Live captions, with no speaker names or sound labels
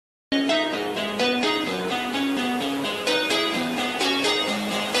Hello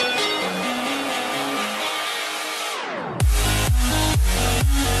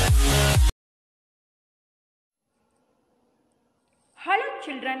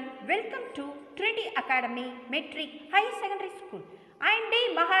children, welcome to Trinity Academy Metric Higher Secondary School. I am D.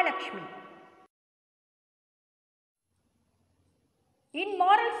 Mahalakshmi. In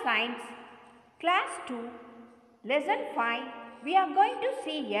Moral Science, Class 2, Lesson 5, we are going to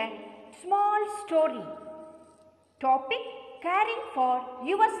see a small story. Topic: Caring for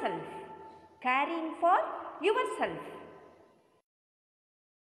yourself. Caring for yourself.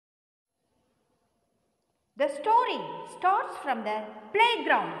 The story starts from the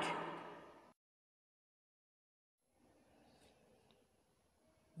playground.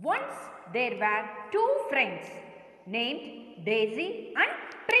 Once there were two friends named Daisy and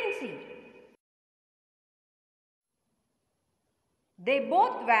Princey. They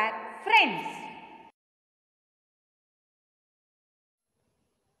both were friends.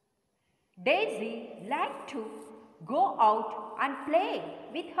 Daisy liked to go out and play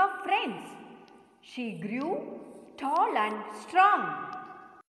with her friends. She grew tall and strong.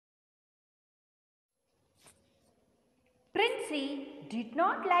 Princey did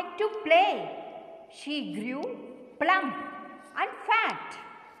not like to play. She grew plump and fat.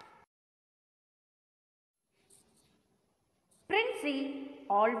 Princey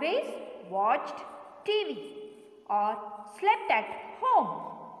always watched TV or slept at home.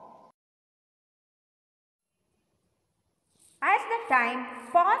 As the time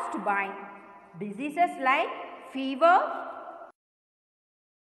passed by, diseases like fever,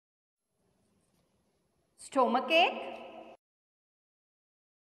 stomachache,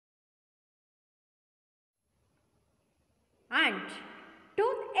 and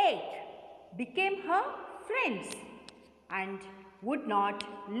toothache became her friends and would not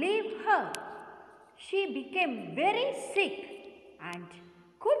leave her. She became very sick and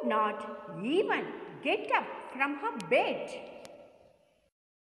could not even get up from her bed.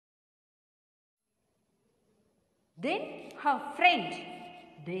 Then her friend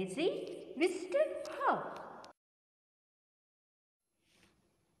Daisy visited her.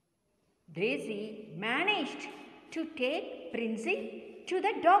 Daisy managed to take Princey to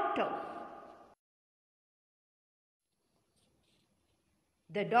the doctor.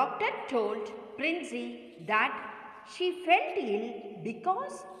 The doctor told Princey that she felt ill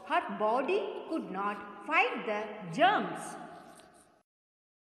because her body could not fight the germs.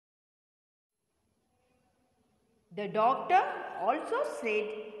 The doctor also said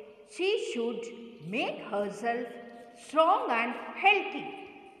she should make herself strong and healthy.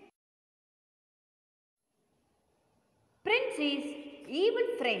 Princey's evil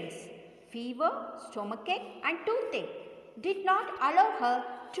friends, fever, stomachache and toothache, did not allow her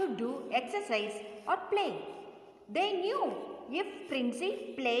to do exercise or play. They knew if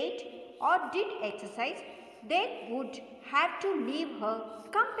Princey played or did exercise, they would have to leave her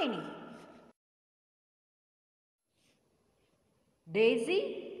company. Daisy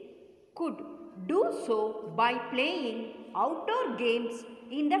could do so by playing outdoor games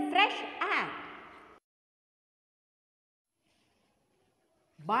in the fresh air.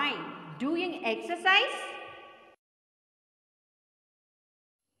 By doing exercise,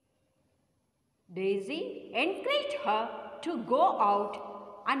 Daisy encouraged her to go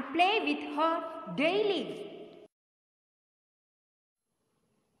out and play with her daily.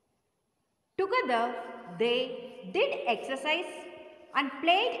 Together, they did exercise and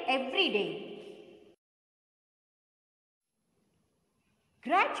played every day.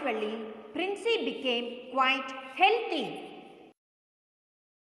 Gradually, Princey became quite healthy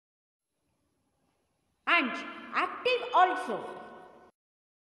and active also.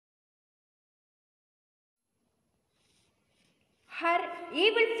 Her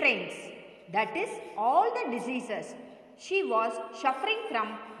evil friends, that is all the diseases she was suffering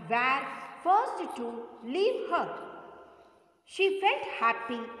from, were forced to leave her. She felt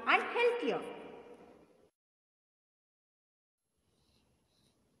happy and healthier.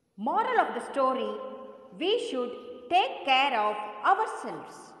 Moral of the story: we should take care of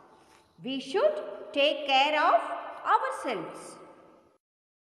ourselves. We should take care of ourselves.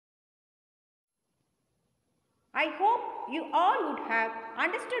 I hope you all would have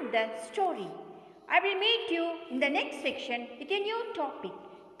understood the story. I will meet you in the next section with a new topic.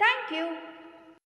 Thank you.